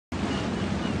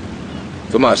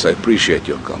Tomas, I appreciate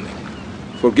your coming.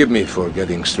 Forgive me for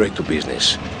getting straight to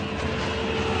business.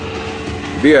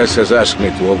 Diaz has asked me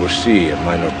to oversee a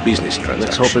minor business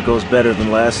transaction. Let's hope it goes better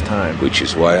than last time. Which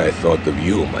is why I thought of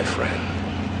you, my friend.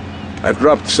 I've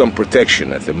dropped some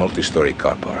protection at the multi-story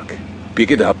car park. Pick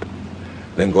it up,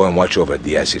 then go and watch over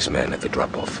Diaz's men at the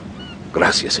drop-off.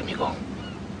 Gracias, amigo.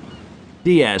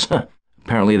 Diaz, huh?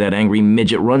 Apparently that angry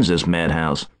midget runs this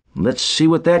madhouse. Let's see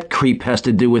what that creep has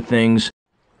to do with things.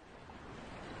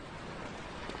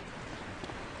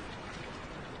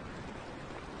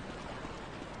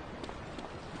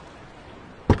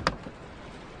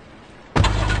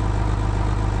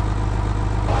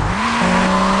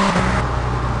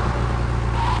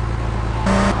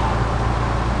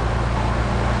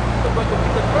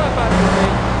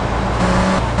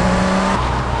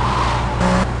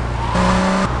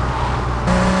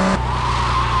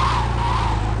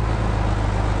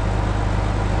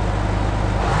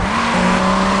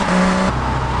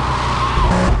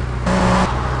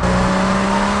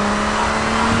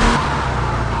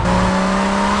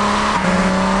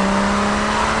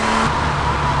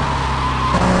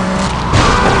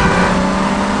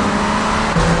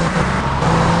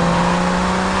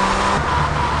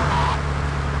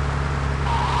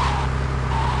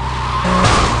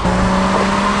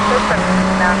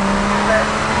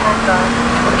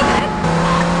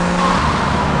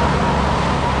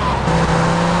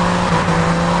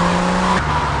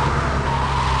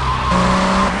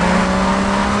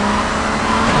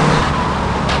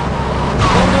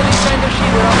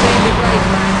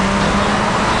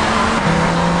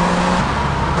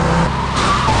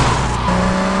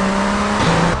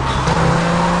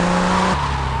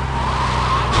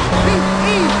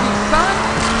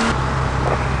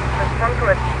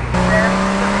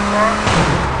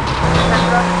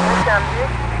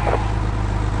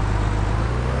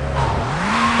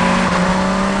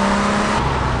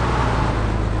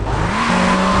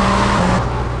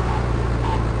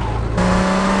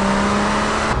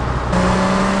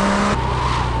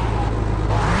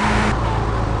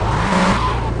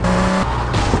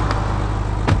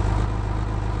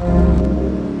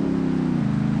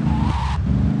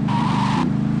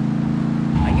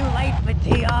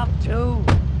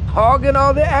 Hogging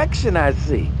all the action, I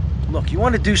see. Look, you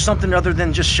want to do something other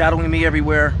than just shadowing me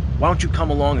everywhere? Why don't you come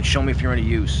along and show me if you're any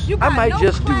use? I might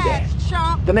just do that.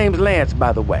 Chump. The name's Lance,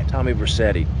 by the way. Tommy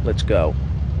Vercetti. Let's go.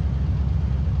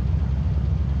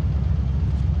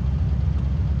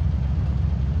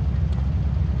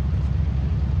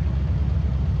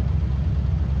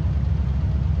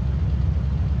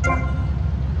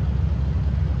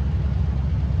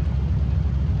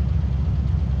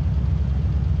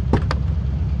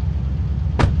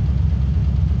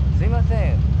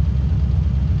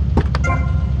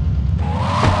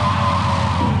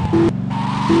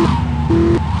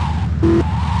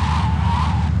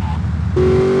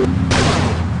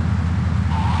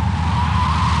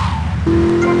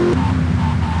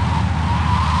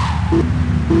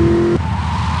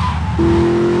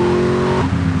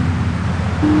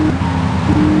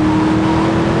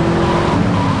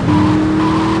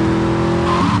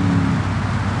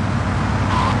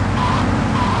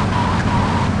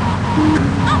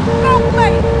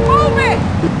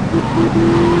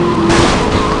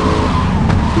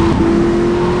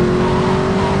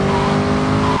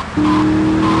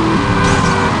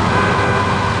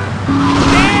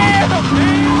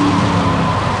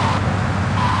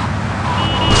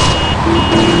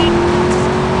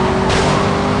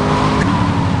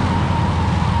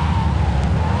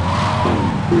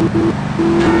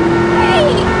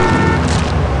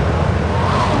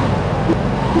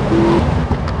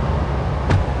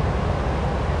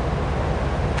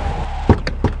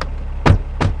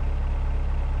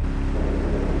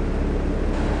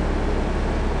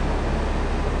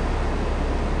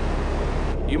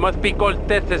 You must be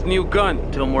Cortez's new gun.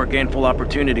 Until more gainful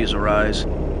opportunities arise.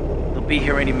 They'll be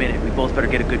here any minute. We both better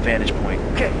get a good vantage point.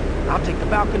 Okay, I'll take the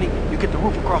balcony, you get the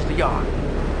roof across the yard.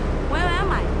 Where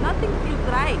am I? Nothing feels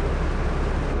right.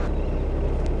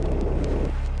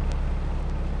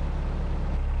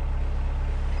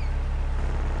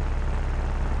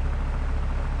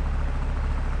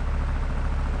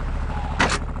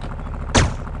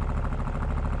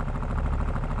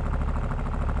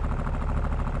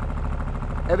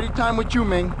 Every time with you,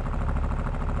 Ming.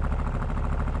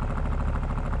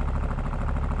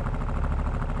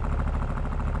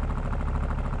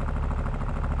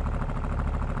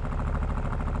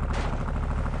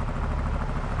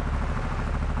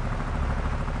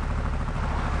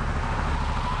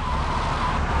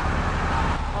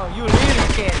 Oh, you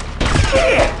really can't.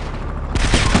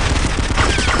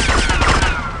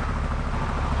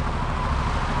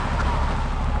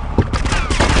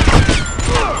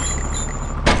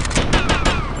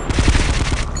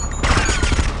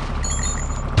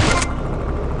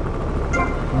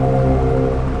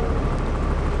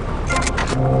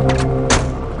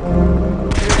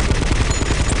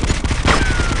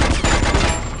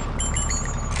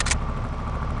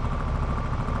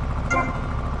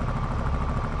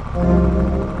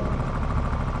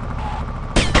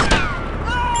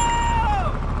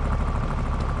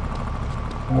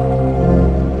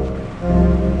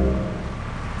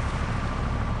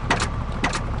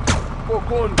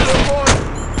 on, come on!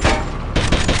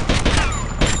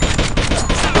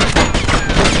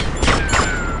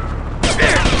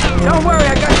 Don't worry,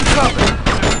 I got you covered.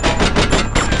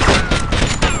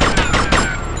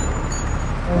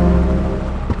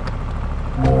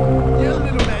 Yeah,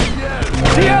 little man, yeah.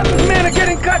 The other men are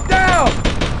getting cut down!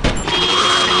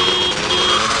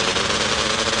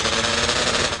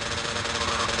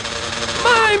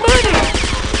 My money!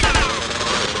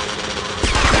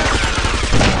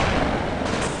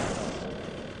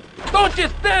 Don't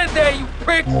just stand there, you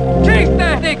pricks! Chase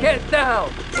that dickhead down!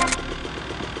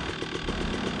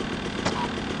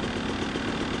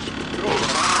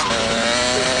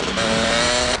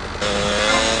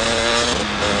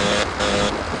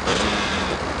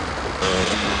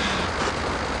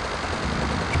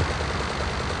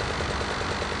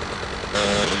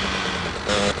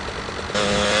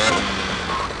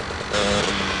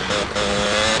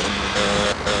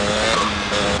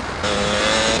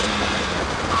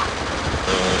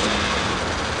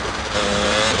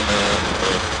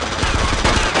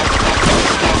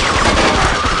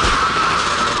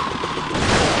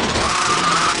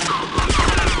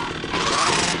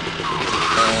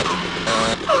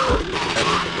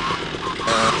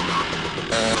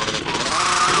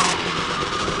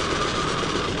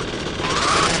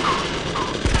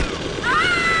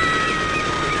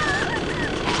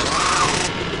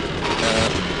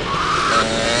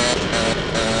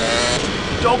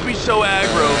 Don't be so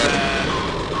aggro, man.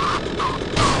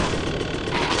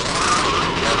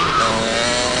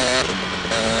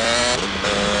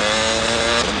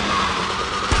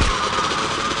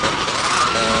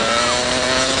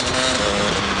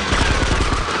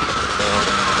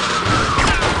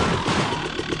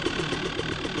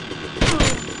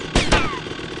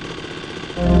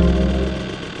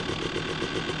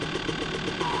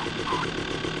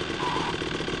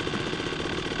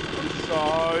 I'm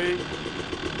sorry.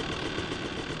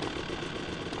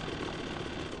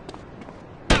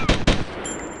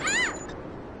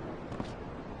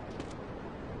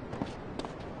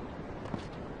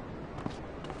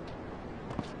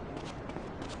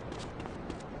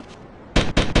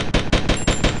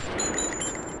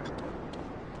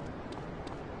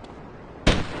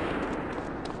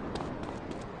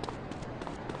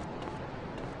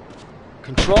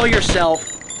 Control yourself.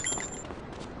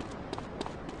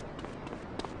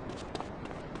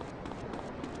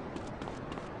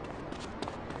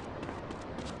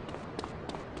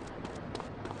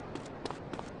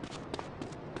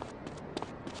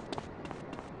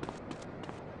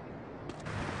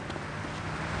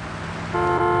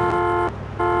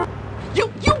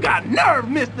 You got nerve,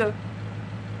 mister!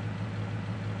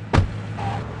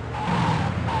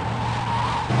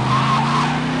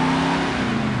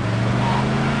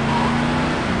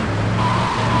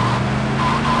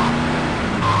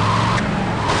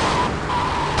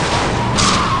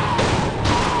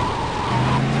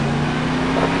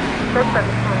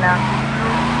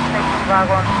 Second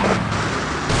wagon.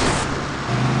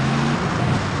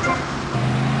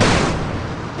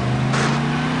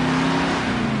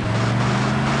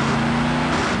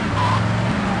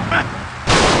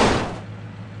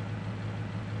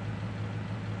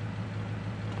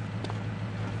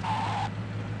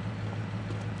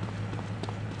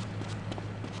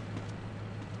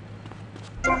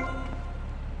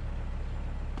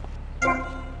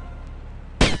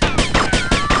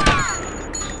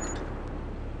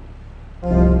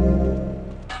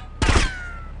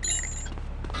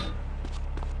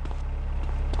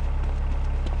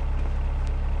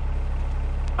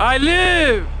 I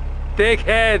live!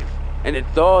 Dickheads! And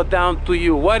it's all down to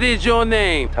you. What is your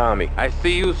name? Tommy. I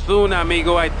see you soon,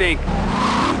 amigo, I think.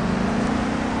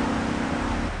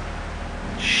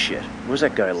 Shit. Where's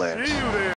that guy, Lance? See you there.